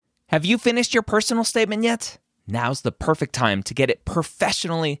Have you finished your personal statement yet? Now's the perfect time to get it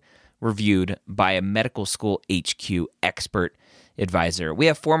professionally reviewed by a medical school HQ expert advisor. We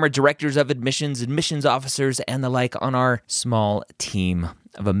have former directors of admissions, admissions officers, and the like on our small team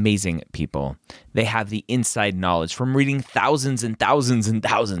of amazing people. They have the inside knowledge from reading thousands and thousands and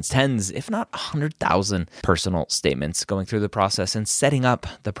thousands, tens, if not 100,000 personal statements, going through the process and setting up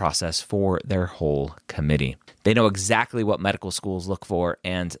the process for their whole committee. They know exactly what medical schools look for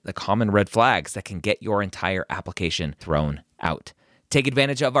and the common red flags that can get your entire application thrown out. Take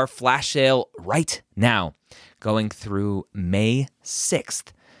advantage of our flash sale right now, going through May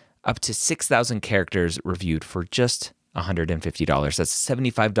 6th, up to 6,000 characters reviewed for just $150. That's a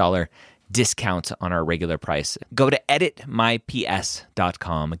 $75 discount on our regular price. Go to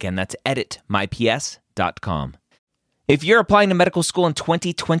editmyps.com. Again, that's editmyps.com. If you're applying to medical school in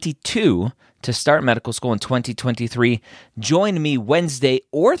 2022 to start medical school in 2023, join me Wednesday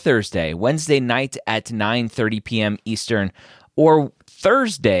or Thursday, Wednesday night at 9:30 p.m. Eastern, or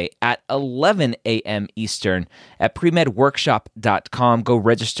Thursday at 11 a.m. Eastern at premedworkshop.com. Go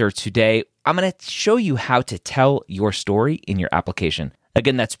register today. I'm going to show you how to tell your story in your application.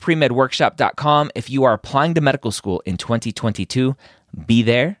 Again, that's premedworkshop.com. If you are applying to medical school in 2022, be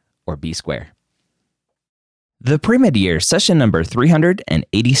there or be square. The Pre-Med Year, session number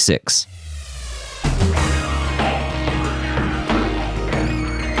 386.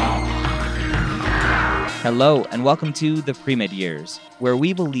 Hello, and welcome to the Pre-Med Years, where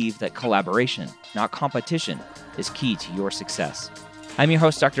we believe that collaboration, not competition, is key to your success. I'm your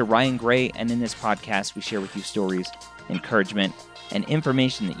host, Dr. Ryan Gray, and in this podcast, we share with you stories, encouragement, and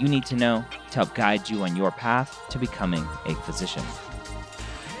information that you need to know to help guide you on your path to becoming a physician.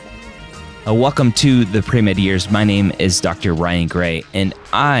 Welcome to the Pre-Med Years. My name is Dr. Ryan Gray, and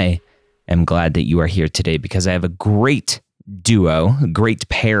I am glad that you are here today because I have a great duo, a great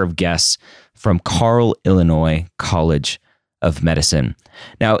pair of guests from Carle, Illinois College of Medicine.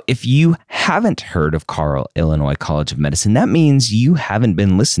 Now, if you haven't heard of Carle, Illinois College of Medicine, that means you haven't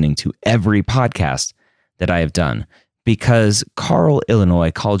been listening to every podcast that I have done, because Carle,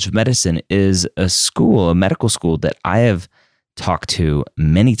 Illinois College of Medicine is a school, a medical school that I have talked to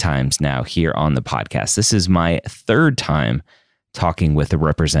many times now here on the podcast. This is my third time talking with a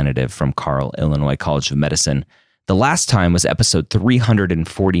representative from Carle, Illinois College of Medicine. The last time was episode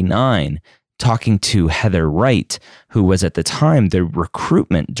 349, talking to Heather Wright, who was at the time the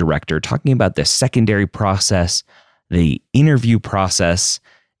recruitment director, talking about the secondary process, the interview process,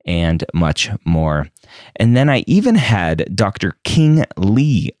 and much more. And then I even had Dr. King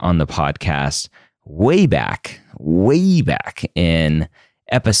Lee on the podcast way back in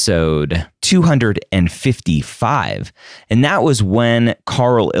episode 255. And that was when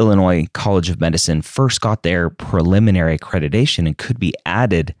Carle, Illinois College of Medicine first got their preliminary accreditation and could be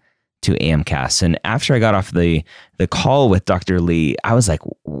added to AMCAS. And after I got off the call with Dr. Lee, I was like,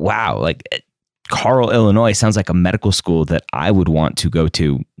 wow, like Carle, Illinois sounds like a medical school that I would want to go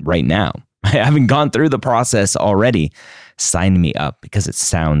to right now. Having gone through the process already, sign me up because it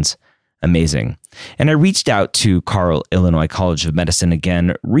sounds amazing. And I reached out to Carle, Illinois College of Medicine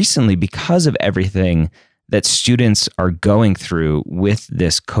again recently because of everything that students are going through with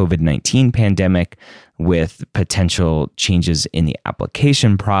this COVID-19 pandemic, with potential changes in the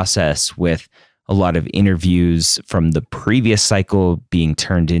application process, with a lot of interviews from the previous cycle being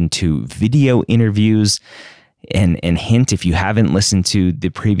turned into video interviews. And hint, if you haven't listened to the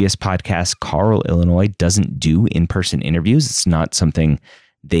previous podcast, Carle, Illinois doesn't do in-person interviews. It's not something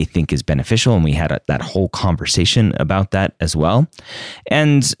they think is beneficial. And we had that whole conversation about that as well.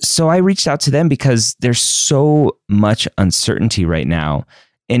 And so I reached out to them because there's so much uncertainty right now.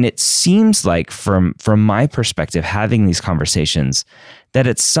 And it seems like from my perspective, having these conversations, that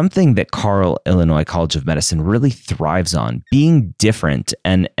it's something that Carle, Illinois College of Medicine really thrives on, being different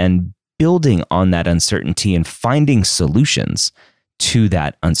and building on that uncertainty and finding solutions to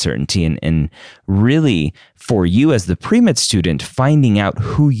that uncertainty, and really for you as the pre-med student, finding out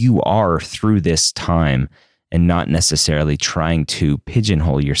who you are through this time and not necessarily trying to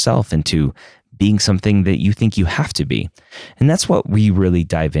pigeonhole yourself into being something that you think you have to be. And that's what we really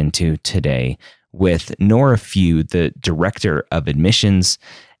dive into today with Nora Few, the Director of Admissions,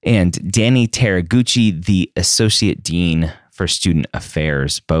 and Danny Taraguchi, the Associate Dean for Student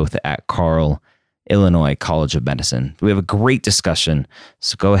Affairs, both at Carle, Illinois College of Medicine. We have a great discussion,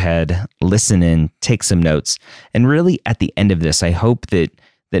 so go ahead, listen in, take some notes. And really at the end of this, I hope that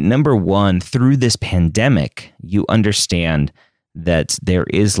number one, through this pandemic, you understand that there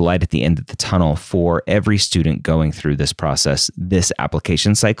is light at the end of the tunnel for every student going through this process, this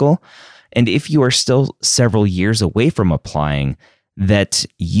application cycle. And if you are still several years away from applying, that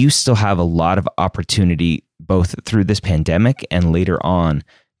you still have a lot of opportunity, both through this pandemic and later on,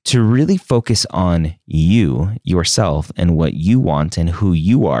 to really focus on you, yourself, and what you want and who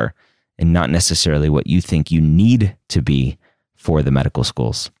you are, and not necessarily what you think you need to be for the medical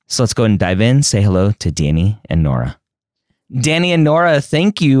schools. So let's go ahead and dive in. Say hello to Danny and Nora. Danny and Nora,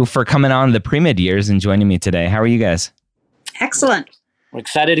 thank you for coming on the Pre-Med Years and joining me today. How are you guys? Excellent. We're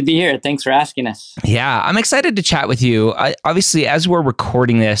excited to be here. Thanks for asking us. Yeah, I'm excited to chat with you. Obviously, as we're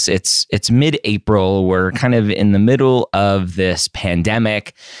recording this, it's mid-April. We're kind of in the middle of this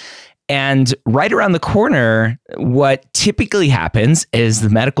pandemic. And right around the corner, what typically happens is the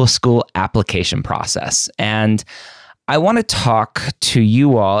medical school application process. And I want to talk to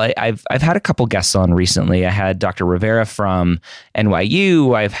you all. I've had a couple guests on recently. I had Dr. Rivera from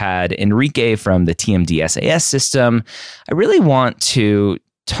NYU. I've had Enrique from the TMD SAS system. I really want to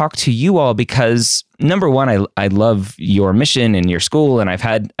talk to you all because number one, I love your mission and your school, and I've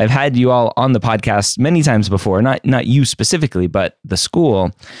had you all on the podcast many times before. Not you specifically, but the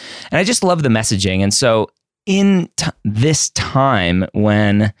school, and I just love the messaging. And so in this time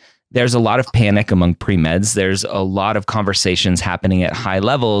when there's a lot of panic among pre-meds, there's a lot of conversations happening at high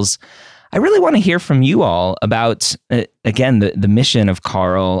levels, I really want to hear from you all about, again, the mission of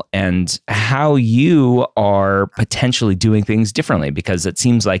Carle and how you are potentially doing things differently, because it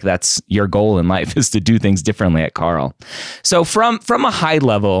seems like that's your goal in life, is to do things differently at Carle. So from a high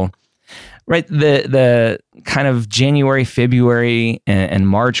level, right, the kind of January, February, and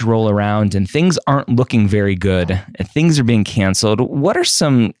March roll around and things aren't looking very good. And things are being canceled. What are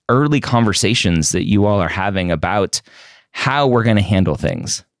some early conversations that you all are having about how we're going to handle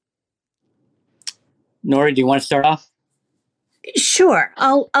things? Nora, do you want to start off? Sure.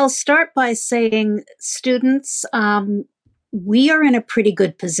 I'll start by saying, students, we are in a pretty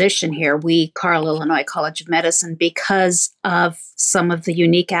good position here, we, Carle, Illinois College of Medicine, because of some of the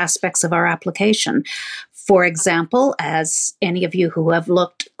unique aspects of our application. For example, as any of you who have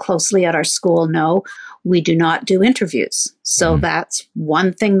looked closely at our school know, we do not do interviews. So that's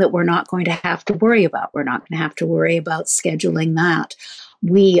one thing that we're not going to have to worry about. We're not going to have to worry about scheduling that.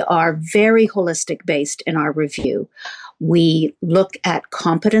 We are very holistic based in our review. We look at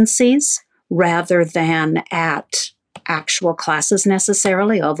competencies rather than at actual classes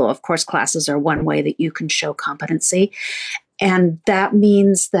necessarily, although of course classes are one way that you can show competency. And that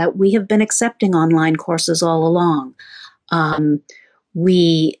means that we have been accepting online courses all along.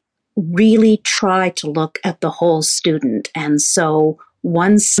 We really try to look at the whole student. And so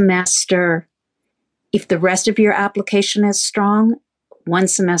one semester, if the rest of your application is strong, one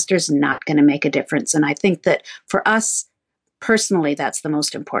semester is not going to make a difference. And I think that for us personally, that's the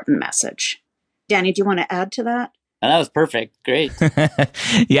most important message. Danny, do you want to add to that? That was perfect. Great.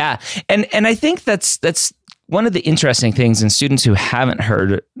 Yeah. And I think that's one of the interesting things, and students who haven't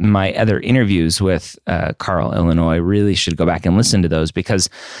heard my other interviews with Carle, Illinois, really should go back and listen to those, because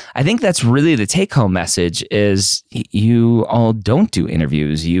I think that's really the take-home message is you all don't do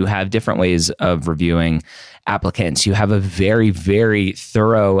interviews. You have different ways of reviewing applicants. You have a very, very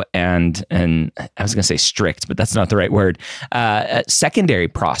thorough and I was going to say strict, but that's not the right word, secondary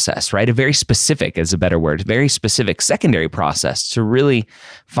process, right? A very specific is a better word, very specific secondary process to really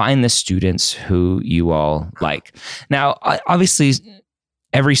find the students who you all like. Now, obviously,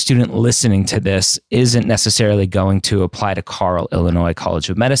 every student listening to this isn't necessarily going to apply to Carle, Illinois College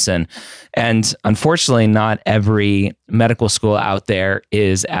of Medicine. And unfortunately, not every medical school out there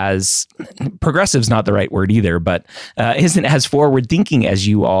is as progressive is not the right word either, but isn't as forward thinking as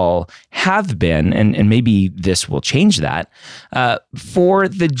you all have been. And maybe this will change that. For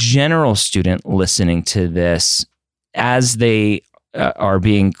the general student listening to this, as they are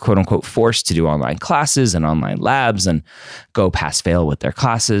being quote unquote forced to do online classes and online labs and go pass fail with their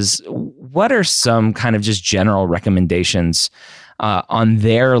classes, what are some kind of just general recommendations on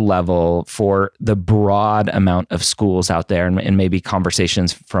their level for the broad amount of schools out there? And maybe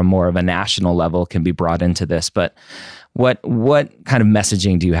conversations from more of a national level can be brought into this, but what kind of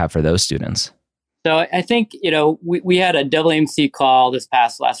messaging do you have for those students? So I think, we had a WMC call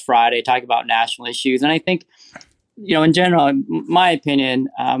last Friday talking about national issues. And I think, in general, in my opinion,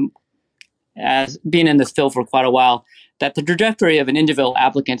 as being in this field for quite a while, that the trajectory of an individual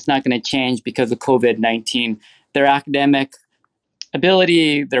applicant is not going to change because of COVID-19. Their academic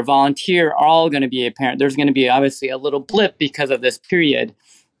ability, their volunteer are all going to be apparent. There's going to be obviously a little blip because of this period.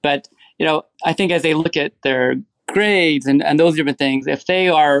 But, I think as they look at their grades and those different things, if they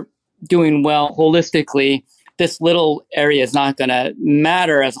are doing well holistically, this little area is not going to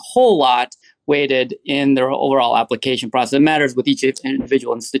matter as a whole lot weighted in their overall application process. It matters with each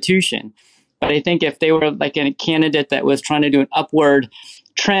individual institution. But I think if they were like a candidate that was trying to do an upward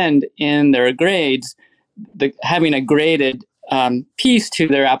trend in their grades, having a graded piece to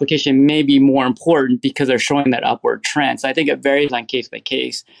their application may be more important because they're showing that upward trend. So I think it varies on case by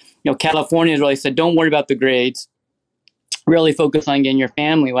case. California has really said, don't worry about the grades. Really focus on getting your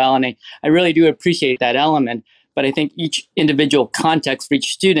family well. And I really do appreciate that element. But I think each individual context for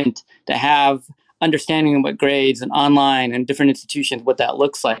each student to have understanding of what grades and online and different institutions, what that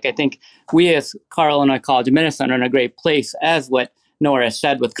looks like. I think we as Carle Illinois College of Medicine are in a great place, as what Nora has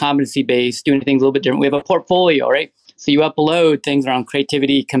said, with competency-based, doing things a little bit different. We have a portfolio, right? So you upload things around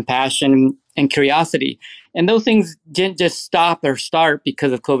creativity, compassion, and curiosity. And those things didn't just stop or start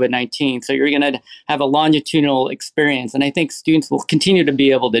because of COVID-19. So you're going to have a longitudinal experience. And I think students will continue to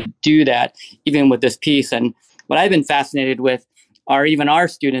be able to do that even with this piece. And what I've been fascinated with are even our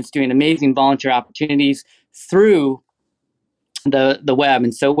students doing amazing volunteer opportunities through the web.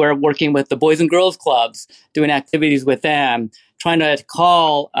 And so we're working with the Boys and Girls Clubs, doing activities with them, trying to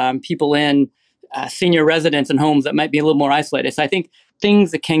call people in, senior residents in homes that might be a little more isolated. So I think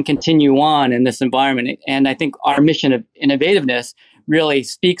things that can continue on in this environment. And I think our mission of innovativeness really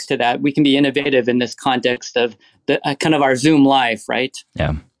speaks to that. We can be innovative in this context of the kind of our Zoom life, right?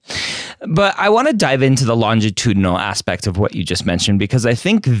 Yeah. But I want to dive into the longitudinal aspect of what you just mentioned, because I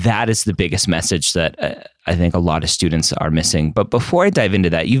think that is the biggest message that I think a lot of students are missing. But before I dive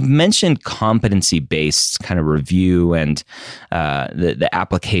into that, you've mentioned competency-based kind of review and the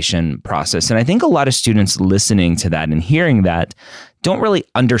application process. And I think a lot of students listening to that and hearing that don't really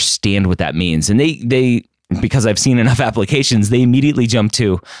understand what that means. And they because I've seen enough applications, they immediately jump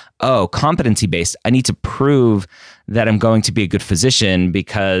to, oh, competency-based. I need to prove that I'm going to be a good physician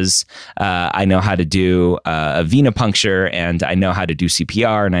because I know how to do a venipuncture and I know how to do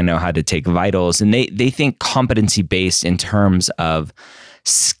CPR and I know how to take vitals. And they think competency-based in terms of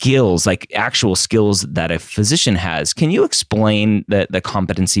skills, like actual skills that a physician has. Can you explain the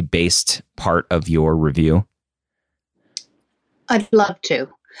competency-based part of your review? I'd love to.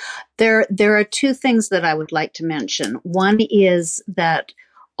 There are two things that I would like to mention. One is that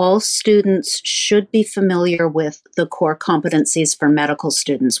all students should be familiar with the core competencies for medical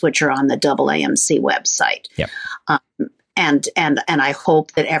students, which are on the AAMC website. Yep. And I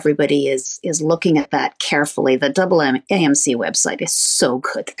hope that everybody is looking at that carefully. The AAMC website is so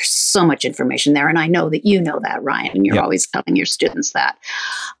good. There's so much information there. And I know that you know that, Ryan, and you're Yep. always telling your students that.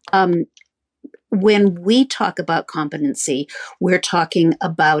 When we talk about competency, we're talking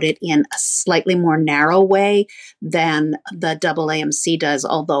about it in a slightly more narrow way than the AAMC does,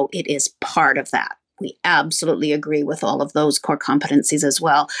 although it is part of that. We absolutely agree with all of those core competencies as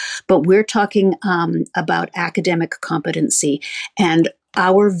well. But we're talking about academic competency. And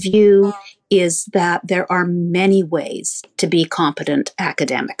our view is that there are many ways to be competent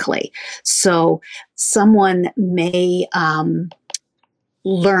academically. So someone may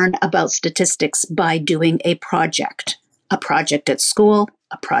learn about statistics by doing a project at school,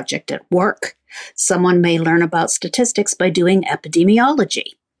 a project at work. Someone may learn about statistics by doing epidemiology,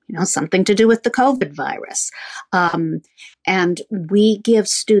 something to do with the COVID virus. And we give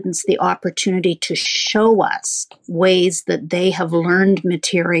students the opportunity to show us ways that they have learned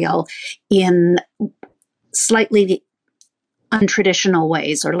material in slightly untraditional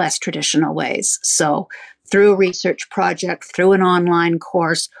ways or less traditional ways. So through a research project, through an online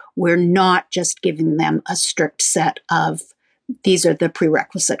course, we're not just giving them a strict set of, these are the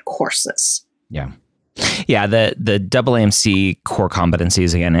prerequisite courses. Yeah. Yeah, the AAMC core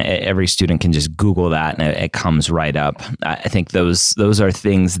competencies, again, every student can just Google that and it comes right up. I think those are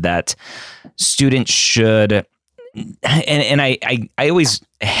things that students should, and I always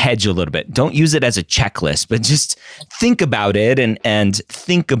hedge a little bit. Don't use it as a checklist, but just think about it and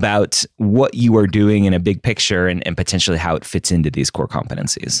think about what you are doing in a big picture and potentially how it fits into these core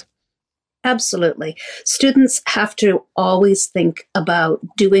competencies. Absolutely. Students have to always think about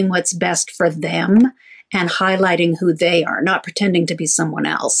doing what's best for them and highlighting who they are, not pretending to be someone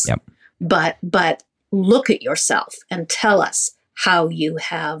else. Yep. But look at yourself and tell us how you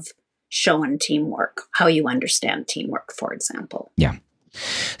have shown teamwork, how you understand teamwork, for example. Yeah.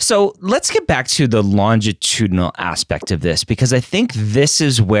 So let's get back to the longitudinal aspect of this, because I think this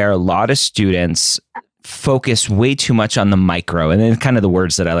is where a lot of students focus way too much on the micro. And then kind of the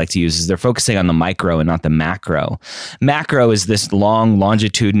words that I like to use is they're focusing on the micro and not the macro. Macro is this long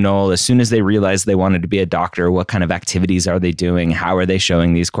longitudinal. As soon as they realize they wanted to be a doctor, what kind of activities are they doing? How are they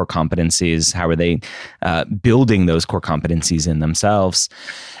showing these core competencies? How are they building those core competencies in themselves?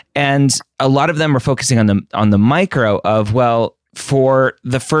 And a lot of them are focusing on the micro of, well, for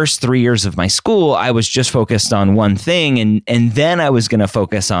the first 3 years of my school, I was just focused on one thing. And then I was going to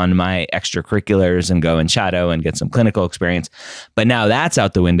focus on my extracurriculars and go and shadow and get some clinical experience. But now that's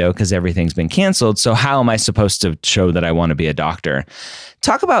out the window because everything's been canceled. So how am I supposed to show that I want to be a doctor?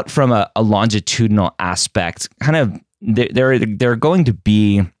 Talk about from a longitudinal aspect, kind of there are going to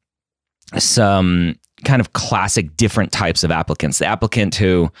be some kind of classic different types of applicants. The applicant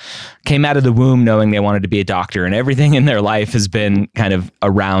who came out of the womb knowing they wanted to be a doctor and everything in their life has been kind of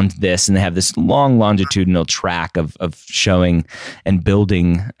around this, and they have this long longitudinal track of showing and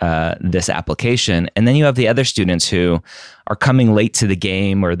building this application. And then you have the other students who are coming late to the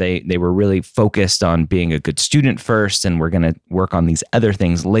game, or they were really focused on being a good student first, and we're going to work on these other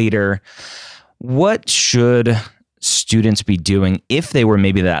things later. What should students be doing if they were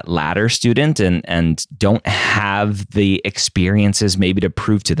maybe that latter student and don't have the experiences maybe to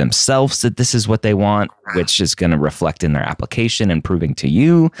prove to themselves that this is what they want, which is going to reflect in their application and proving to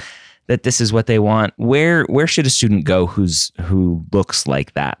you that this is what they want? Where should a student go who looks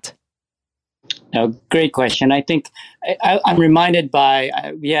like that? No, great question. I think I'm reminded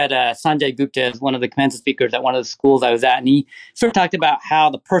by, we had Sanjay Gupta as one of the commencement speakers at one of the schools I was at, and he sort of talked about how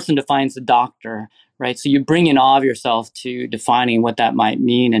the person defines the doctor, right? So you bring in all of yourself to defining what that might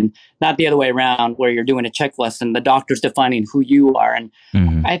mean, and not the other way around where you're doing a checklist and the doctor's defining who you are. And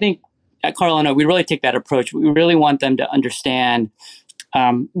I think at Carle, we really take that approach. We really want them to understand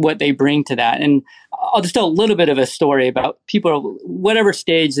what they bring to that. And I'll just tell a little bit of a story about people, whatever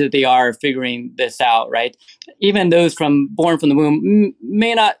stage that they are figuring this out, right? Even those born from the womb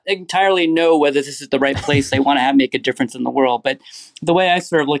may not entirely know whether this is the right place they want to have make a difference in the world. But the way I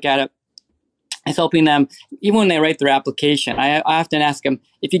sort of look at it is helping them, even when they write their application, I often ask them,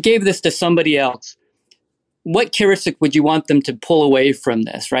 if you gave this to somebody else, what characteristic would you want them to pull away from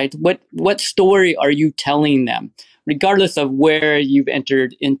this, right? What story are you telling them, regardless of where you've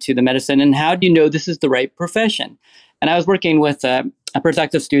entered into the medicine, and how do you know this is the right profession? And I was working with a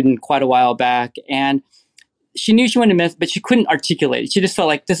prospective student quite a while back, and she knew she wanted to medicine, but she couldn't articulate it. She just felt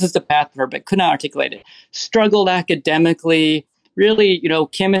like this is the path for her, but could not articulate it. Struggled academically, really,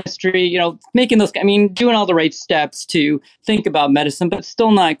 chemistry, making doing all the right steps to think about medicine, but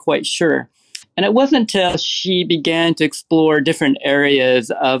still not quite sure. And it wasn't until she began to explore different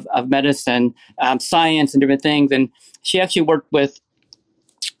areas of medicine, science and different things. And she actually worked with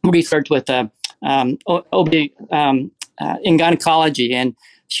research with OB in gynecology. And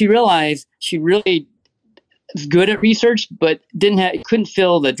she realized she really is good at research, but couldn't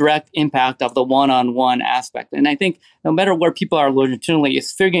feel the direct impact of the one-on-one aspect. And I think no matter where people are longitudinally,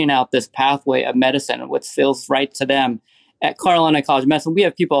 is figuring out this pathway of medicine and what feels right to them. At Carle College of Medicine, we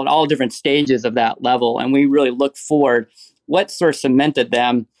have people at all different stages of that level, and we really look forward what sort of cemented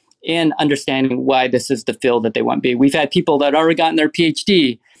them in understanding why this is the field that they want to be. We've had people that already gotten their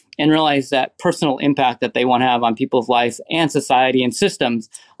PhD and realize that personal impact that they want to have on people's lives and society and systems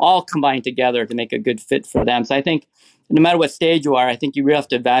all combined together to make a good fit for them. So I think no matter what stage you are, I think you really have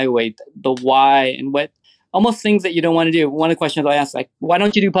to evaluate the why and what almost things that you don't want to do. One of the questions I ask, like, why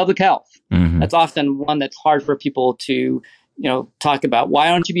don't you do public health? That's often one that's hard for people to, talk about. Why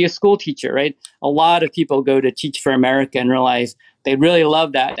don't you be a school teacher, right? A lot of people go to Teach for America and realize they really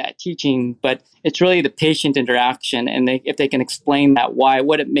love that teaching, but it's really the patient interaction. And if they can explain that why,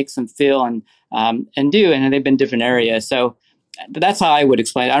 what it makes them feel and do, and they've been different areas. So that's how I would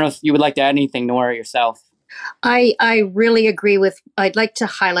explain it. I don't know if you would like to add anything, Nora, yourself. I really agree I'd like to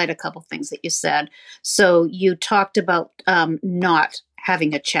highlight a couple things that you said. So you talked about not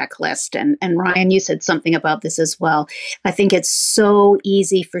having a checklist, and Ryan, you said something about this as well. I think it's so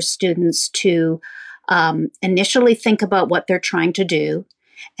easy for students to initially think about what they're trying to do,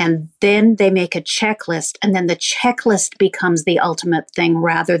 and then they make a checklist, and then the checklist becomes the ultimate thing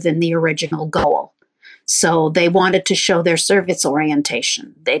rather than the original goal. So they wanted to show their service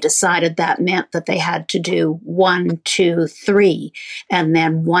orientation. They decided that meant that they had to do 1, 2, 3, and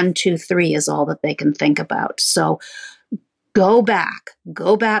then 1, 2, 3 is all that they can think about. So go back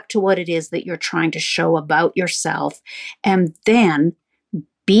to what it is that you're trying to show about yourself, and then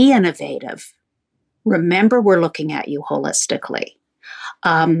be innovative. Remember, we're looking at you holistically.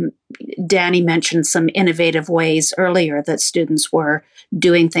 Danny mentioned some innovative ways earlier that students were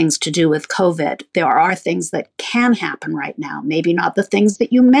doing things to do with COVID. There are things that can happen right now. Maybe not the things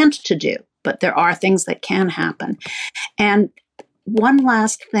that you meant to do, but there are things that can happen. And one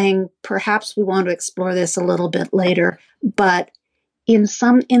last thing, perhaps we want to explore this a little bit later, but in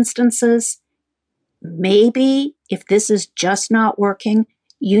some instances, maybe if this is just not working,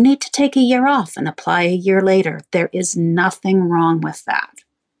 you need to take a year off and apply a year later. There is nothing wrong with that.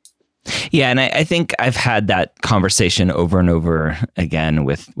 Yeah, and I think I've had that conversation over and over again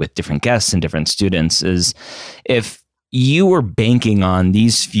with different guests and different students, is if you were banking on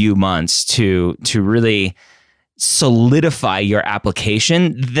these few months to really solidify your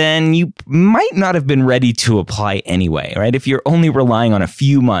application, then you might not have been ready to apply anyway, right? If you're only relying on a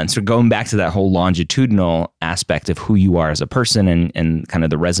few months, or going back to that whole longitudinal aspect of who you are as a person and kind of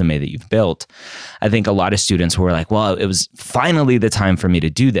the resume that you've built, I think a lot of students were like, well, it was finally the time for me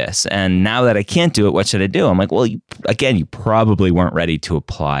to do this. And now that I can't do it, what should I do? I'm like, well, you probably weren't ready to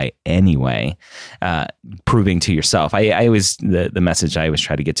apply anyway, proving to yourself. I always, the message I always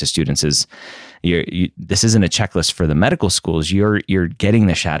try to get to students is, this isn't a checklist for the medical schools. You're getting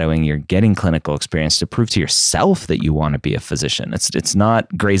the shadowing, you're getting clinical experience to prove to yourself that you want to be a physician. It's not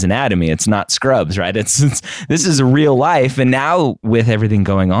Grey's Anatomy, it's not Scrubs, right? It's this is real life, and now with everything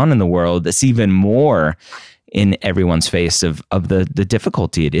going on in the world, it's even more in everyone's face of the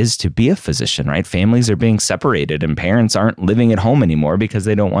difficulty it is to be a physician, right? Families are being separated, and parents aren't living at home anymore because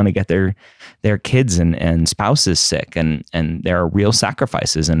they don't want to get their kids and spouses sick, and there are real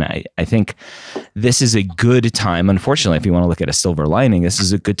sacrifices. And I think this is a good time, unfortunately, if you want to look at a silver lining, this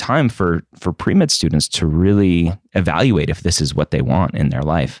is a good time for pre-med students to really evaluate if this is what they want in their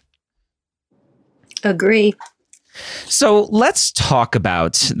life. Agree. So let's talk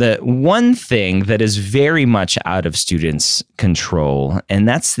about the one thing that is very much out of students' control, and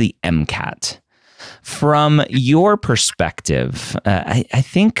that's the MCAT. From your perspective, I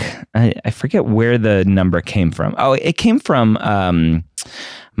think, I forget where the number came from. Oh, it came from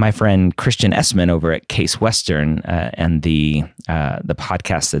my friend Christian Essman over at Case Western and the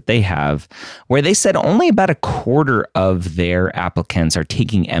podcast that they have, where they said only about a quarter of their applicants are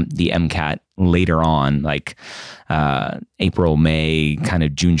taking the MCAT later on, like April, May, kind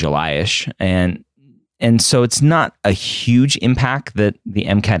of June, July-ish. And so it's not a huge impact that the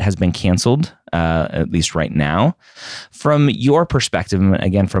MCAT has been canceled, at least right now. From your perspective,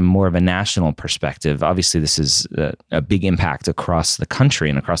 again, from more of a national perspective, obviously this is a big impact across the country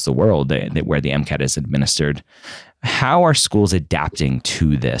and across the world where the MCAT is administered. How are schools adapting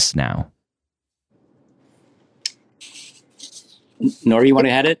to this now? Nora, you want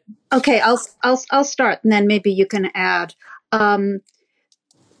to add it? Okay, I'll start, and then maybe you can add.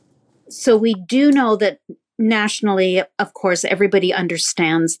 So we do know that nationally, of course, everybody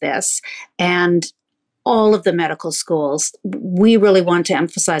understands this, and all of the medical schools, we really want to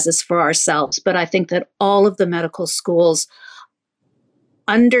emphasize this for ourselves, but I think that all of the medical schools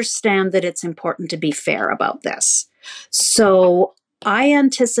understand that it's important to be fair about this. So I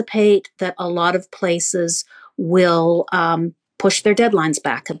anticipate that a lot of places will push their deadlines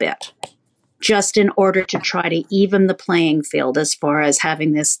back a bit, just in order to try to even the playing field as far as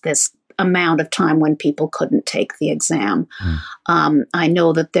having this amount of time when people couldn't take the exam. I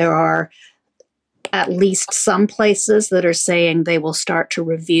know that there are at least some places that are saying they will start to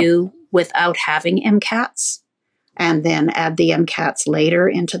review without having MCATs and then add the MCATs later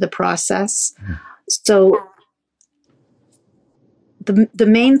into the process. So the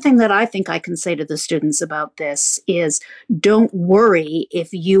main thing that I think I can say to the students about this is, don't worry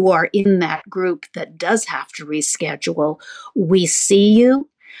if you are in that group that does have to reschedule. We see you.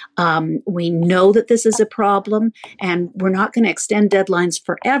 We know that this is a problem, and we're not going to extend deadlines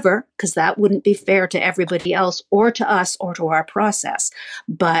forever because that wouldn't be fair to everybody else or to us or to our process.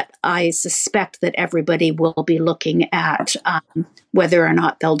 But I suspect that everybody will be looking at whether or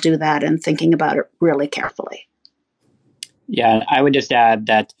not they'll do that and thinking about it really carefully. Yeah, I would just add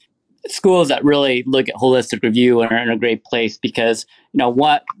that schools that really look at holistic review are in a great place because,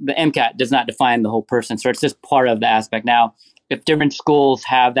 what the MCAT does not define the whole person. So it's just part of the aspect. Now, if different schools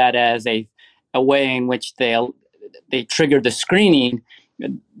have that as a way in which they trigger the screening,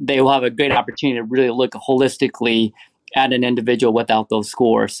 they will have a great opportunity to really look holistically at an individual without those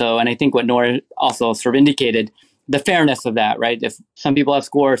scores. So, and I think what Nora also sort of indicated, the fairness of that, right? If some people have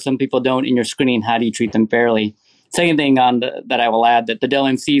scores, some people don't in your screening, how do you treat them fairly? Second thing that I will add, that the Dell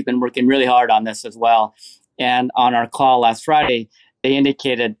MC has been working really hard on this as well. And on our call last Friday, they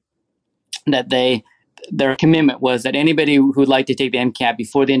indicated that their commitment was that anybody who would like to take the MCAT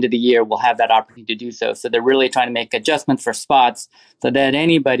before the end of the year will have that opportunity to do so. So they're really trying to make adjustments for spots so that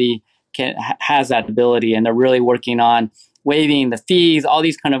anybody has that ability. And they're really working on waiving the fees, all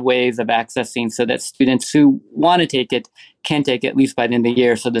these kind of ways of accessing so that students who want to take it can take it at least by the end of the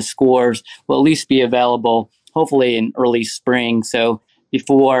year. So the scores will at least be available hopefully in early spring. So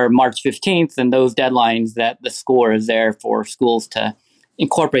before March 15th and those deadlines, that the score is there for schools to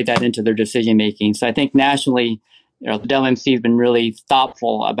incorporate that into their decision making. So I think nationally, the Dell MC has been really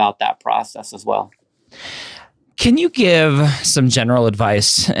thoughtful about that process as well. Can you give some general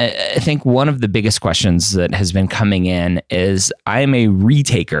advice? I think one of the biggest questions that has been coming in is I am a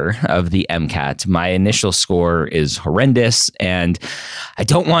retaker of the MCAT. My initial score is horrendous and I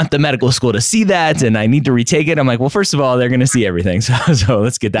don't want the medical school to see that and I need to retake it. I'm like, well, first of all, they're going to see everything. So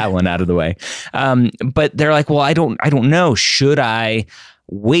let's get that one out of the way. But they're like, well, I don't know. Should I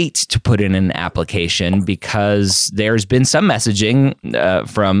wait to put in an application? Because there's been some messaging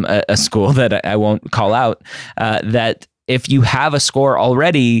from a school that I won't call out that if you have a score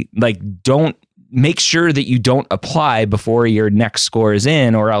already, like don't make sure that you don't apply before your next score is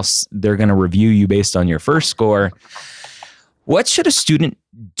in, or else they're going to review you based on your first score. What should a student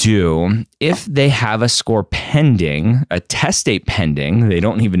do if they have a score pending, a test date pending? They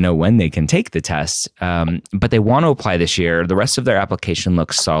don't even know when they can take the test, but they want to apply this year. The rest of their application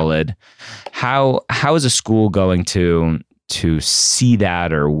looks solid. How is a school going to see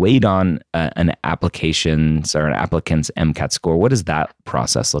that or wait on an application's or an applicant's MCAT score? What does that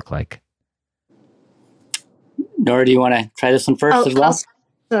process look like? Nora, do you want to try this one first as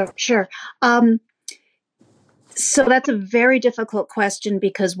well? Sure. So that's a very difficult question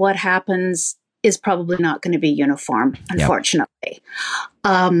because what happens is probably not going to be uniform, unfortunately.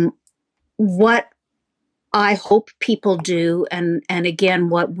 Yep. What I hope people do, and again,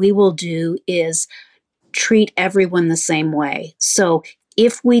 what we will do is treat everyone the same way. So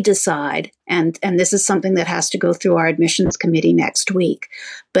if we decide, and this is something that has to go through our admissions committee next week,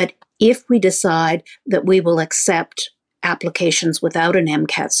 but if we decide that we will accept applications without an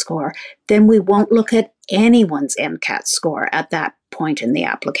MCAT score, then we won't look at anyone's MCAT score at that point in the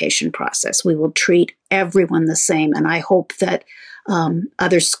application process. We will treat everyone the same. And I hope that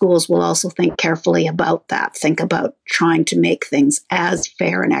other schools will also think carefully about that, think about trying to make things as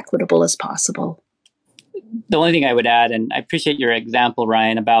fair and equitable as possible. The only thing I would add, and I appreciate your example,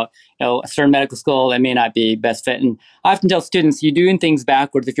 Ryan, about a certain medical school that may not be best fit. And I often tell students, you're doing things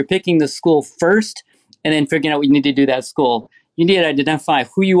backwards. If you're picking the school first, and then figuring out what you need to do at school, you need to identify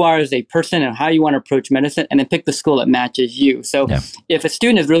who you are as a person and how you want to approach medicine, and then pick the school that matches you. So if a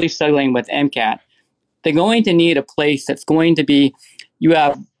student is really struggling with MCAT, they're going to need a place that's going to be, you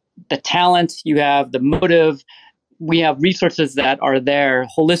have the talent, you have the motive, we have resources that are there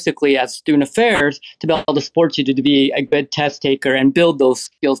holistically as student affairs to be able to support you to be a good test taker and build those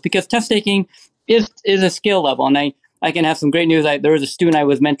skills. Because test taking is a skill level. And I can have some great news. There was a student I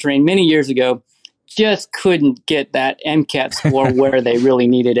was mentoring many years ago, just couldn't get that MCAT score where they really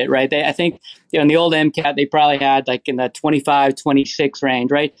needed it, right? I think in the old MCAT, they probably had like in the 25, 26 range,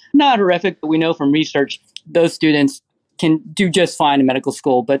 right? Not horrific, but we know from research, those students can do just fine in medical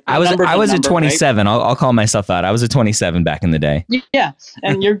school. But I was a 27. Right? I'll call myself out. I was a 27 back in the day. Yeah,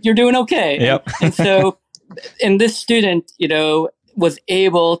 and you're doing okay. Yep. And so, and this student, was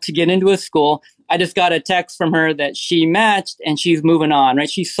able to get into a school. I just got a text from her that she matched and she's moving on, right?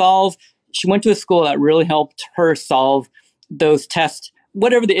 She went to a school that really helped her solve those tests,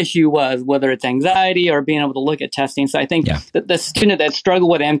 whatever the issue was, whether it's anxiety or being able to look at testing. So I think that the student that struggled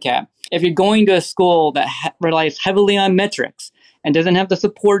with MCAT, if you're going to a school that relies heavily on metrics and doesn't have the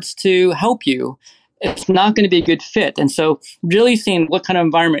supports to help you, it's not going to be a good fit. And so really seeing what kind of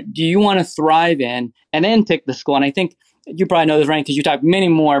environment do you want to thrive in and then pick the school. And I think you probably know this, Ryan, because you talk to many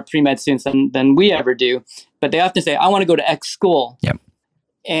more pre-med students than we ever do. But they often say, I want to go to X school. Yep.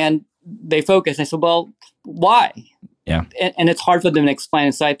 And they focus. I said, well, why? Yeah. And it's hard for them to explain.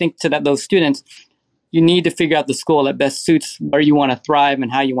 And so I think to those students, you need to figure out the school that best suits where you want to thrive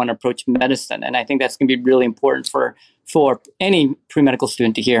and how you want to approach medicine. And I think that's going to be really important for any pre-medical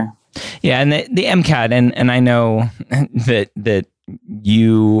student to hear. Yeah. And the MCAT, and I know that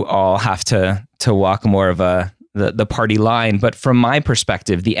you all have to walk more of the party line, but from my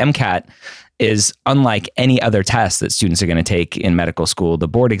perspective, the MCAT is unlike any other test that students are going to take in medical school. The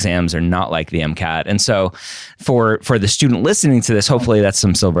board exams are not like the MCAT. And so for the student listening to this, hopefully that's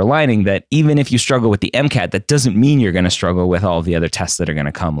some silver lining that even if you struggle with the MCAT, that doesn't mean you're going to struggle with all of the other tests that are going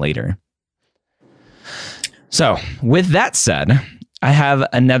to come later. So with that said, I have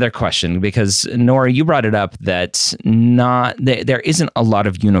another question because Nora, you brought it up that there isn't a lot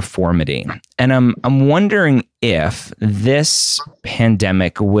of uniformity, and I'm wondering if this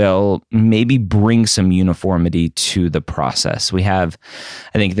pandemic will maybe bring some uniformity to the process. We have,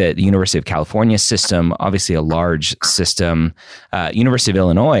 I think, the University of California system, obviously a large system. University of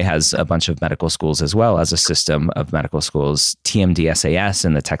Illinois has a bunch of medical schools as well as a system of medical schools. TMDSAS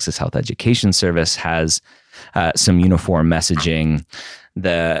and the Texas Health Education Service has some uniform messaging.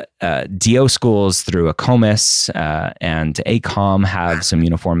 The DO schools through ACOMIS and ACOM have some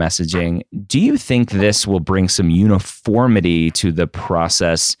uniform messaging. Do you think this will bring some uniformity to the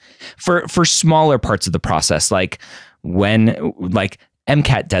process for smaller parts of the process, like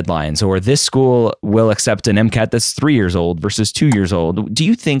MCAT deadlines, or this school will accept an MCAT that's 3 years old versus 2 years old? Do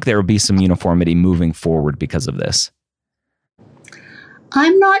you think there will be some uniformity moving forward because of this?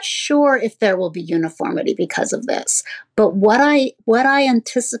 I'm not sure if there will be uniformity because of this, but what I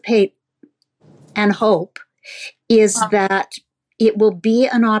anticipate and hope is that it will be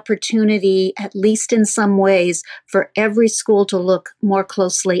an opportunity, at least in some ways, for every school to look more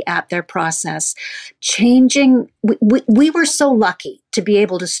closely at their process. We were so lucky to be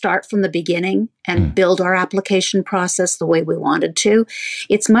able to start from the beginning and build our application process the way we wanted to.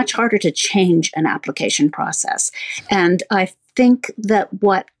 It's much harder to change an application process. And I think that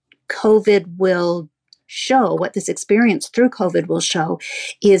what COVID will show, what this experience through COVID will show,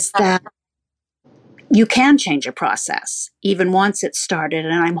 is that you can change a process even once it's started.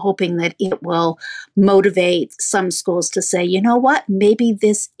 And I'm hoping that it will motivate some schools to say, you know what, maybe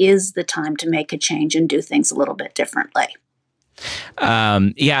this is the time to make a change and do things a little bit differently.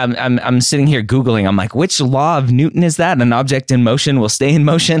 I'm sitting here Googling. I'm like, which law of Newton is that? An object in motion will stay in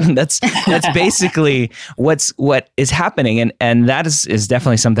motion. That's basically what is happening. And that is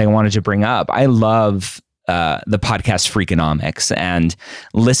definitely something I wanted to bring up. I love the podcast Freakonomics and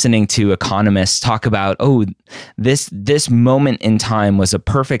listening to economists talk about, this moment in time was a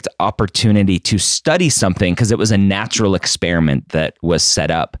perfect opportunity to study something because it was a natural experiment that was set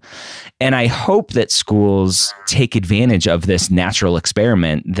up. And I hope that schools take advantage of this natural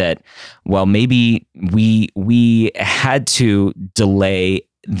experiment that, well, maybe we had to delay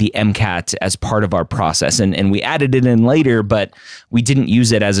the MCAT as part of our process. And we added it in later, but we didn't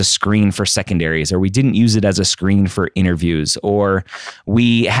use it as a screen for secondaries, or we didn't use it as a screen for interviews, or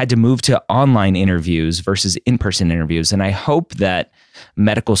we had to move to online interviews versus in-person interviews. And I hope that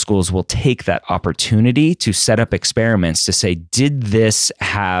medical schools will take that opportunity to set up experiments to say, did this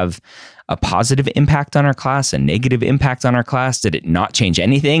have a positive impact on our class, a negative impact on our class? Did it not change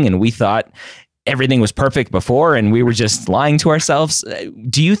anything? And we thought everything was perfect before and we were just lying to ourselves.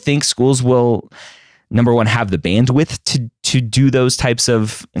 Do you think schools will, number one, have the bandwidth to do those types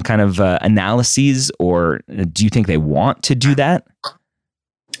of kind of analyses, or do you think they want to do that?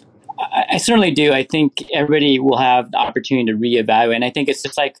 I certainly do. I think everybody will have the opportunity to reevaluate. And I think it's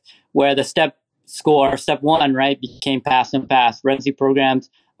just like where the step one, right, became pass and pass. Residency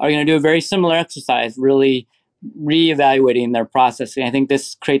programs are going to do a very similar exercise, really reevaluating their process. And I think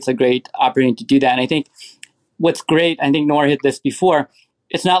this creates a great opportunity to do that. And I think what's great, I think Nora hit this before,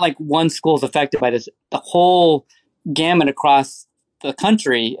 it's not like one school is affected by this. The whole gamut across the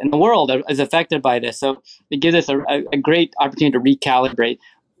country and the world is affected by this. So it gives us a great opportunity to recalibrate.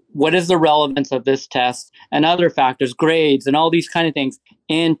 What is the relevance of this test and other factors, grades, and all these kind of things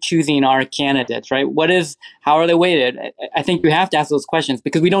in choosing our candidates, right? How are they weighted? I think you have to ask those questions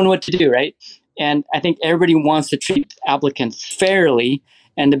because we don't know what to do, right? And I think everybody wants to treat applicants fairly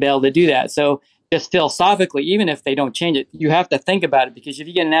and to be able to do that. So just philosophically, even if they don't change it, you have to think about it, because if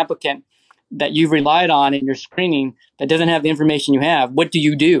you get an applicant that you've relied on in your screening that doesn't have the information you have, what do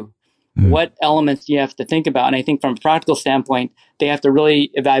you do? What elements do you have to think about? And I think from a practical standpoint, they have to really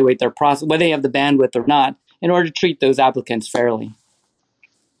evaluate their process, whether they have the bandwidth or not, in order to treat those applicants fairly.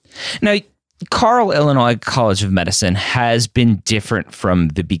 Now, Carle, Illinois College of Medicine has been different from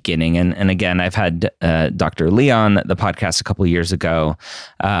the beginning. And again, I've had Dr. Lee on the podcast a couple of years ago,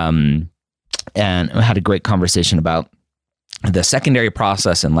 and I had a great conversation about the secondary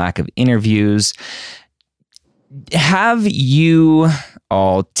process and lack of interviews. Have you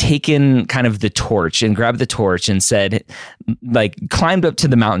all taken kind of the torch and grabbed the torch and said, like, climbed up to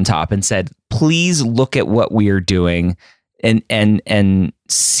the mountaintop and said, please look at what we are doing and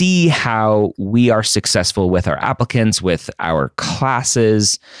see how we are successful with our applicants, with our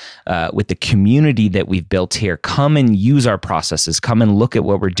classes, with the community that we've built here? Come and use our processes. Come and look at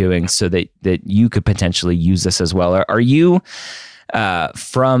what we're doing so that you could potentially use this as well. Are you,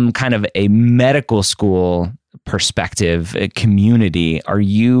 from kind of a medical school perspective, a community, are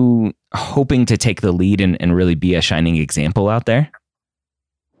you hoping to take the lead and really be a shining example out there?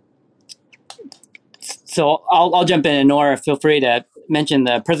 So I'll jump in, and Nora, feel free to mention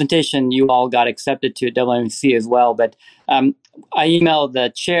the presentation you all got accepted to at WMC as well. But I emailed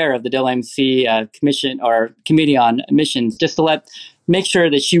the chair of the WMC commission or committee on admissions just to make sure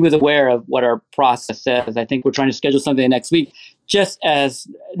that she was aware of what our process says. I think we're trying to schedule something next week. Just as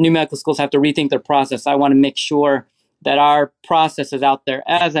new medical schools have to rethink their process, I want to make sure that our process is out there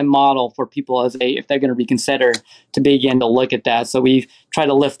as a model for people if they're going to reconsider, to begin to look at that. So we try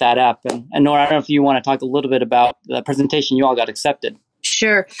to lift that up. And Nora, I don't know if you want to talk a little bit about the presentation you all got accepted.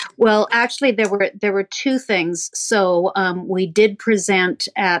 Sure. Well, actually, there were two things. So we did present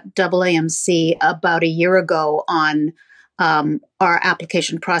at AAMC about a year ago on our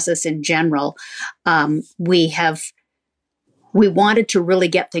application process in general. We wanted to really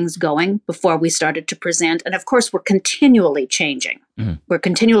get things going before we started to present. And of course, we're continually changing. Mm-hmm. We're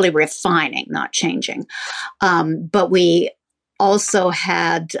continually refining, not changing. But we also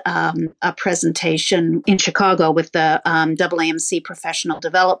had a presentation in Chicago with the AAMC Professional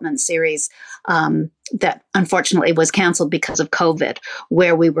Development Series that unfortunately was canceled because of COVID,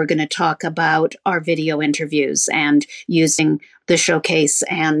 where we were going to talk about our video interviews and using the showcase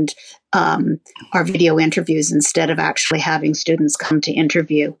and our video interviews instead of actually having students come to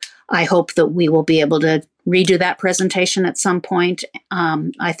interview. I hope that we will be able to redo that presentation at some point.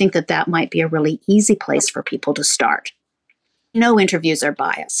 I think that might be a really easy place for people to start. No interviews are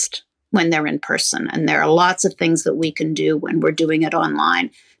biased when they're in person, and there are lots of things that we can do when we're doing it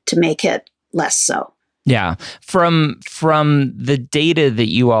online to make it less so. Yeah. From the data that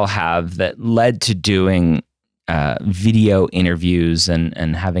you all have that led to doing video interviews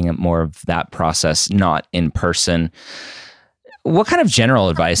and having more of that process not in person, what kind of general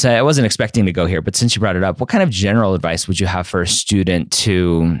advice, I wasn't expecting to go here, but since you brought it up, what kind of general advice would you have for a student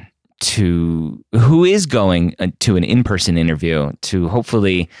who is going to an in-person interview to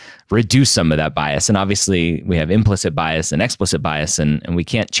hopefully reduce some of that bias? And obviously we have implicit bias and explicit bias, and we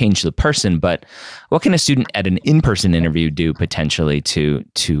can't change the person, but what can a student at an in-person interview do potentially to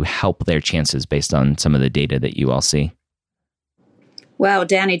help their chances based on some of the data that you all see? Wow,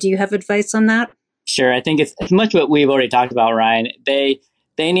 Danny, do you have advice on that? Sure. I think it's much what we've already talked about, Ryan. They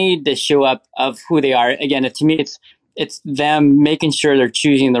need to show up of who they are. Again, to me, it's them making sure they're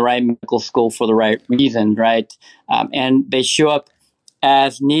choosing the right medical school for the right reason, right? And they show up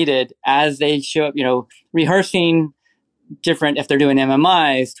as needed, as they show up, rehearsing different, if they're doing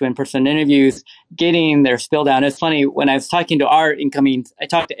MMIs to in-person interviews, getting their spill down. It's funny, when I was talking to our incomings, I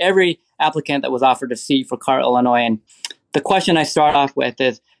talked to every applicant that was offered a seat for Carle, Illinois, and the question I start off with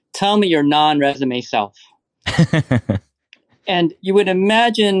is, tell me your non-resume self. And you would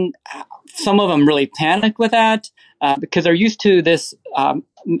imagine some of them really panic with that. Because they're used to this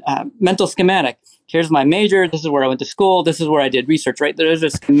mental schematic. Here's my major. This is where I went to school. This is where I did research, right? There's a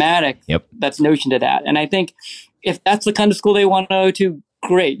schematic that's notion to that. And I think if that's the kind of school they want to go to,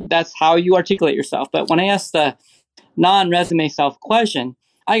 great. That's how you articulate yourself. But when I asked the non-resume self question,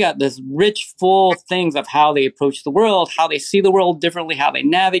 I got this rich, full things of how they approach the world, how they see the world differently, how they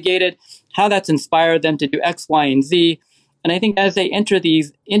navigate it, how that's inspired them to do X, Y, and Z. And I think as they enter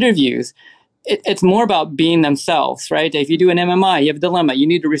these interviews, it's more about being themselves, right? If you do an MMI, you have a dilemma. You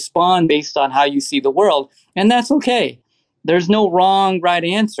need to respond based on how you see the world, and that's okay. There's no wrong, right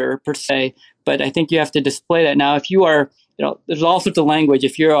answer per se, but I think you have to display that. Now, if you are, there's all sorts of language.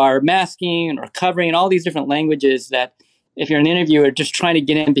 If you are masking or covering, all these different languages that if you're an interviewer just trying to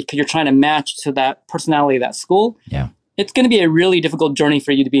get in because you're trying to match to that personality of that school, it's going to be a really difficult journey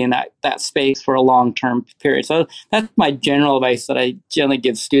for you to be in that space for a long-term period. So that's my general advice that I generally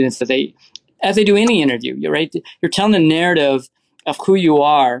give students as they do any interview. You're telling the narrative of who you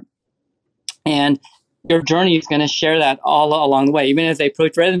are, and your journey is going to share that all along the way. Even as they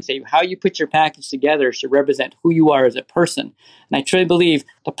approach residency, how you put your package together should represent who you are as a person. And I truly believe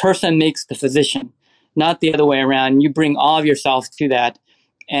the person makes the physician, not the other way around. You bring all of yourself to that.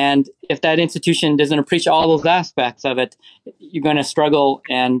 And if that institution doesn't appreciate all those aspects of it, you're going to struggle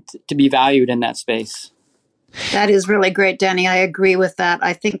and to be valued in that space. That is really great, Danny. I agree with that.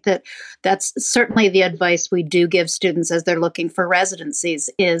 I think that's certainly the advice we do give students as they're looking for residencies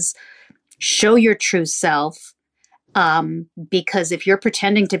is show your true self. Because if you're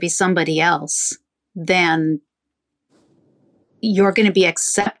pretending to be somebody else, then you're going to be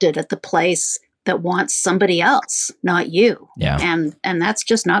accepted at the place that wants somebody else, not you. Yeah. And that's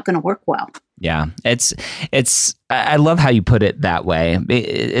just not going to work well. Yeah. I love how you put it that way.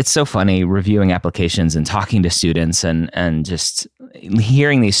 It's so funny reviewing applications and talking to students and just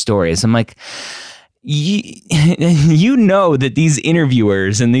hearing these stories. I'm like, you know that these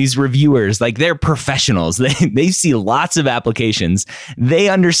interviewers and these reviewers, like, they're professionals. They see lots of applications. They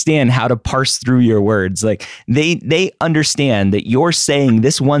understand how to parse through your words. Like they understand that you're saying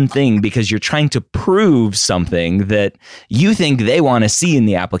this one thing because you're trying to prove something that you think they want to see in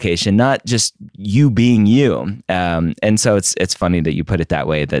the application, not just you being you. And so it's funny that you put it that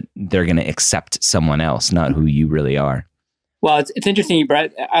way, that they're going to accept someone else, not who you really are. Well, it's interesting,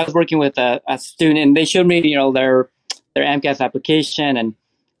 Brett. I was working with a student, and they showed me, their their MCAS application. And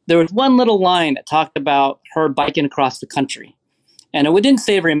there was one little line that talked about her biking across the country. And it didn't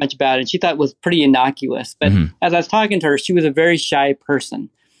say very much about it. And she thought it was pretty innocuous. But as I was talking to her, she was a very shy person.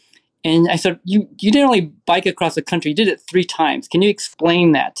 And I said, you didn't only bike across the country, you did it 3 times. Can you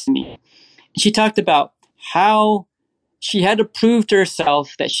explain that to me? And she talked about how she had to prove to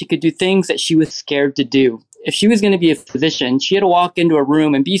herself that she could do things that she was scared to do. If she was going to be a physician, she had to walk into a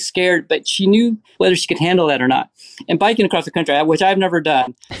room and be scared, but she knew whether she could handle that or not. And biking across the country, which I've never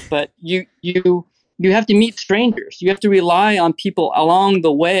done, but you have to meet strangers. You have to rely on people along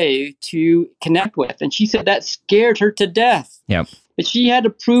the way to connect with. And she said that scared her to death. Yep. But she had to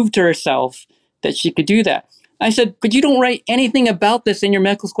prove to herself that she could do that. I said, but you don't write anything about this in your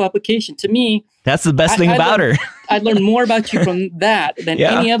medical school application. To me, that's the best thing about her. I'd learn more about you from that than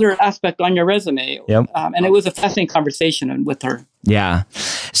any other aspect on your resume. Yep. And it was a fascinating conversation with her. Yeah.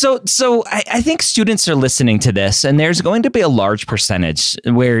 So I think students are listening to this, and there's going to be a large percentage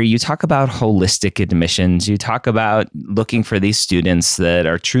where you talk about holistic admissions. You talk about looking for these students that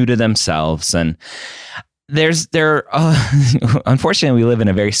are true to themselves. And unfortunately, we live in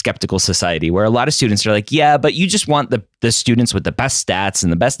a very skeptical society where a lot of students are like, yeah, but you just want the students with the best stats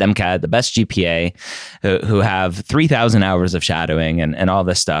and the best MCAT, the best GPA, who have 3,000 hours of shadowing and all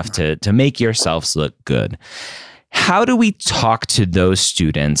this stuff to make yourselves look good. How do we talk to those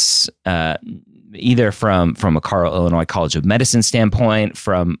students, either from a Carle, Illinois College of Medicine standpoint,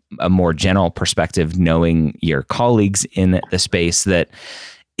 from a more general perspective, knowing your colleagues in the space, that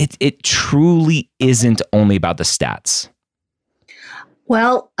it truly isn't only about the stats?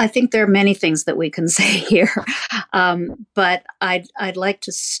 Well, I think there are many things that we can say here, but I'd like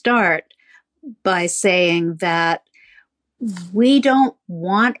to start by saying that we don't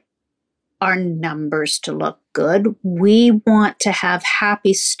want our numbers to look good. We want to have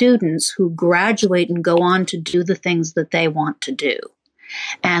happy students who graduate and go on to do the things that they want to do.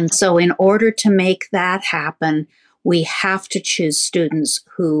 And so in order to make that happen, we have to choose students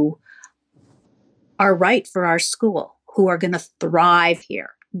who are right for our school, who are going to thrive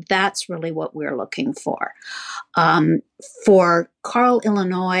here. That's really what we're looking for. For Carle,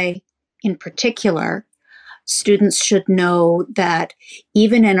 Illinois in particular, students should know that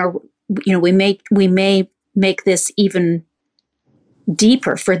even in we may make this even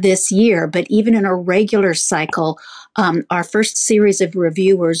deeper for this year, but even in a regular cycle, our first series of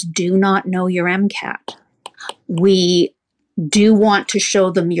reviewers do not know your MCAT. We do want to show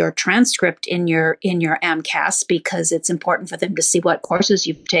them your transcript in your MCAS because it's important for them to see what courses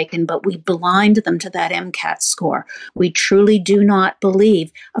you've taken, but we blind them to that MCAT score. We truly do not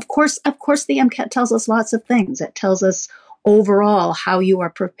believe. Of course, the MCAT tells us lots of things. It tells us overall how you are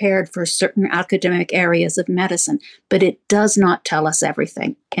prepared for certain academic areas of medicine, but it does not tell us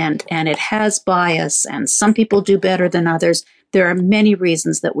everything. And it has bias, and some people do better than others. There are many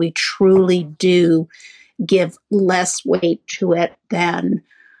reasons that we truly do give less weight to it than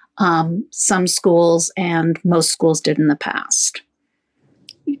some schools and most schools did in the past.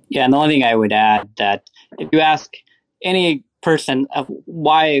 Yeah, and the only thing I would add that if you ask any person of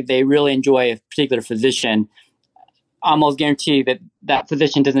why they really enjoy a particular physician, almost guarantee that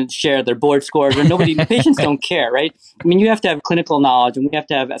physician doesn't share their board scores, or the patients don't care, right? I mean, you have to have clinical knowledge, and we have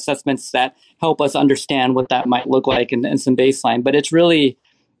to have assessments that help us understand what that might look like and some baseline. But it's really,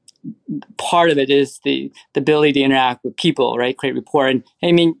 part of it is the ability to interact with people, right? Create rapport. And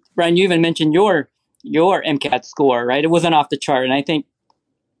I mean, Brian, you even mentioned your MCAT score, right? It wasn't off the chart. And I think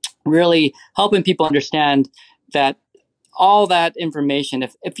really helping people understand that all that information,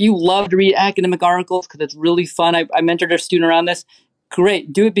 if you love to read academic articles because it's really fun, I mentored a student around this,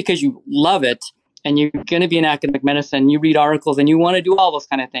 great, do it because you love it and you're going to be in academic medicine, you read articles and you want to do all those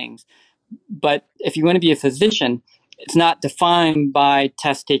kind of things. But if you want to be a physician, it's not defined by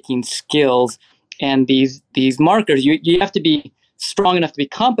test-taking skills and these markers. You have to be strong enough to be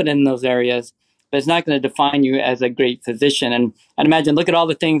competent in those areas, but it's not going to define you as a great physician. And I'd imagine, look at all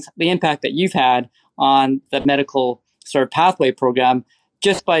the things, the impact that you've had on the medical sort of pathway program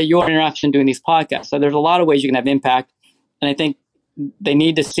just by your interaction doing these podcasts. So there's a lot of ways you can have impact. And I think they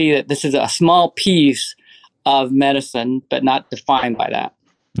need to see that this is a small piece of medicine, but not defined by that.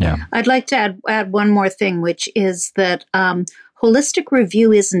 Yeah. I'd like to add one more thing, which is that holistic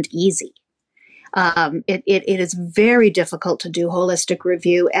review isn't easy. It is very difficult to do holistic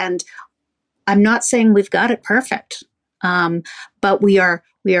review, and I'm not saying we've got it perfect, but we are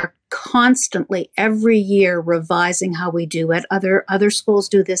constantly every year revising how we do it. Other schools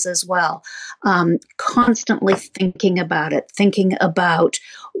do this as well. Constantly thinking about it, thinking about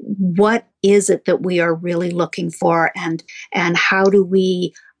what is it that we are really looking for, and how do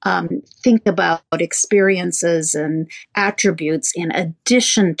we think about experiences and attributes in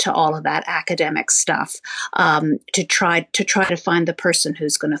addition to all of that academic stuff, to try to find the person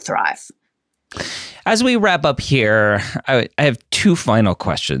who's going to thrive. As we wrap up here, I have two final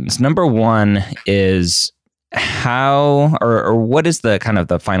questions. Number one is how or what is the kind of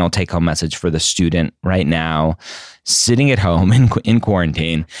the final take-home message for the student right now sitting at home in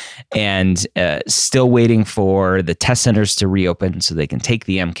quarantine and still waiting for the test centers to reopen so they can take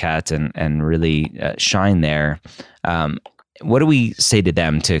the MCAT and really shine there? What do we say to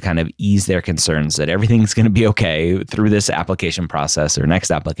them to kind of ease their concerns that everything's going to be okay through this application process or next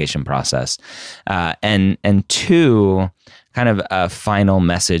application process? And two, kind of a final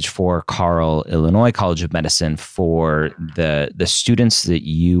message for Carle, Illinois College of Medicine for the students that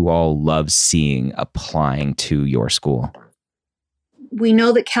you all love seeing applying to your school. We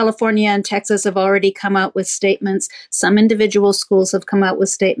know that California and Texas have already come out with statements. Some individual schools have come out with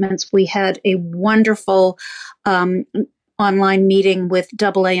statements. We had a wonderful online meeting with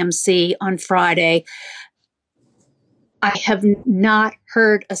AAMC on Friday. I have not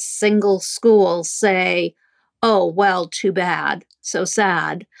heard a single school say, "Oh, well, too bad, so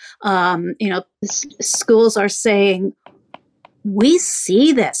sad." Schools are saying, "We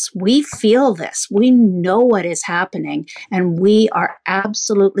see this, we feel this, we know what is happening, and we are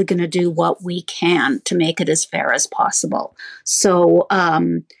absolutely going to do what we can to make it as fair as possible." So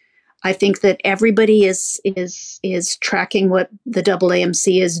I think that everybody is tracking what the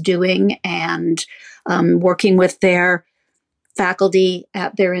AAMC is doing and working with their faculty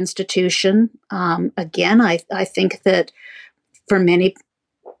at their institution. Again, I think that for many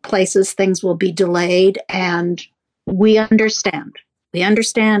places things will be delayed, and we understand.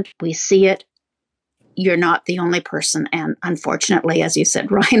 We see it. You're not the only person, and unfortunately, as you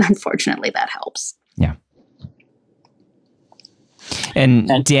said, Ryan, unfortunately, that helps. Yeah.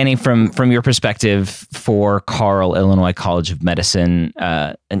 And Danny, from your perspective for Carle, Illinois College of Medicine,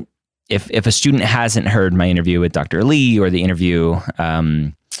 and if a student hasn't heard my interview with Dr. Lee or the interview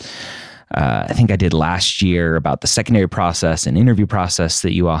I think I did last year about the secondary process and interview process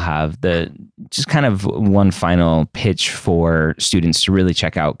that you all have, just kind of one final pitch for students to really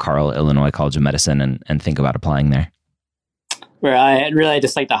check out Carle, Illinois College of Medicine and think about applying there. Where I'd really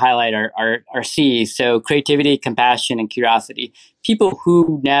just like to highlight our C's. So creativity, compassion, and curiosity. People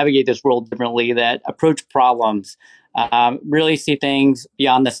who navigate this world differently, that approach problems, really see things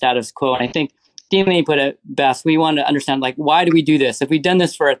beyond the status quo. And I think Dean put it best. We want to understand, why do we do this? If we've done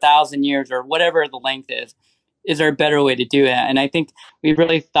this for 1,000 years or whatever the length is there a better way to do it? And I think we've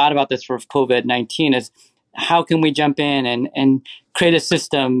really thought about this for COVID-19 is how can we jump in and create a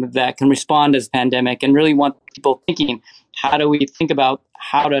system that can respond to this pandemic and really want people thinking, how do we think about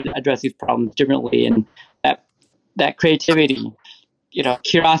how to address these problems differently? And that creativity,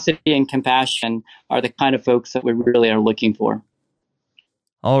 curiosity and compassion are the kind of folks that we really are looking for.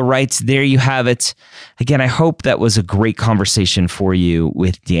 All right, there you have it. Again, I hope that was a great conversation for you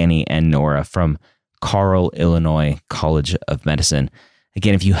with Danny and Nora from Carle, Illinois College of Medicine.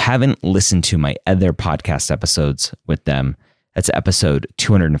 Again, if you haven't listened to my other podcast episodes with them, that's episode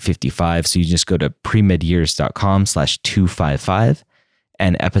 255. So you just go to premedyears.com/255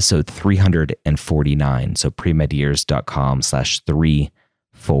 and episode 349. So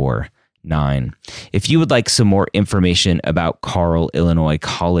premedyears.com/349. If you would like some more information about Carle, Illinois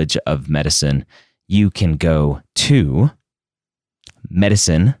College of Medicine, you can go to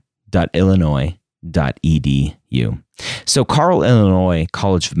medicine.illinois.edu. So Carle, Illinois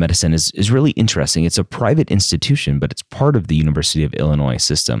College of Medicine is really interesting. It's a private institution, but it's part of the University of Illinois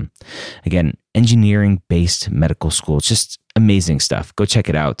system. Again, engineering-based medical school. It's just amazing stuff. Go check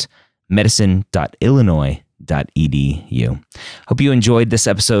it out. medicine.illinois.edu. Hope you enjoyed this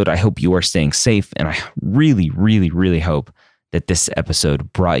episode. I hope you are staying safe, and I really, really, really hope that this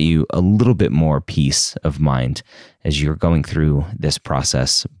episode brought you a little bit more peace of mind as you're going through this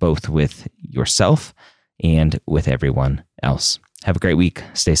process, both with yourself and with everyone else. Have a great week.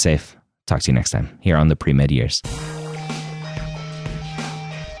 Stay safe. Talk to you next time here on the Pre-Med Years.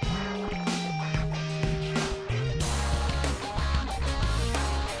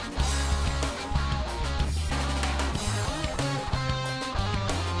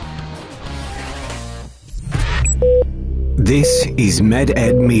 This is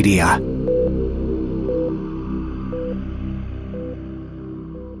MedEd Media.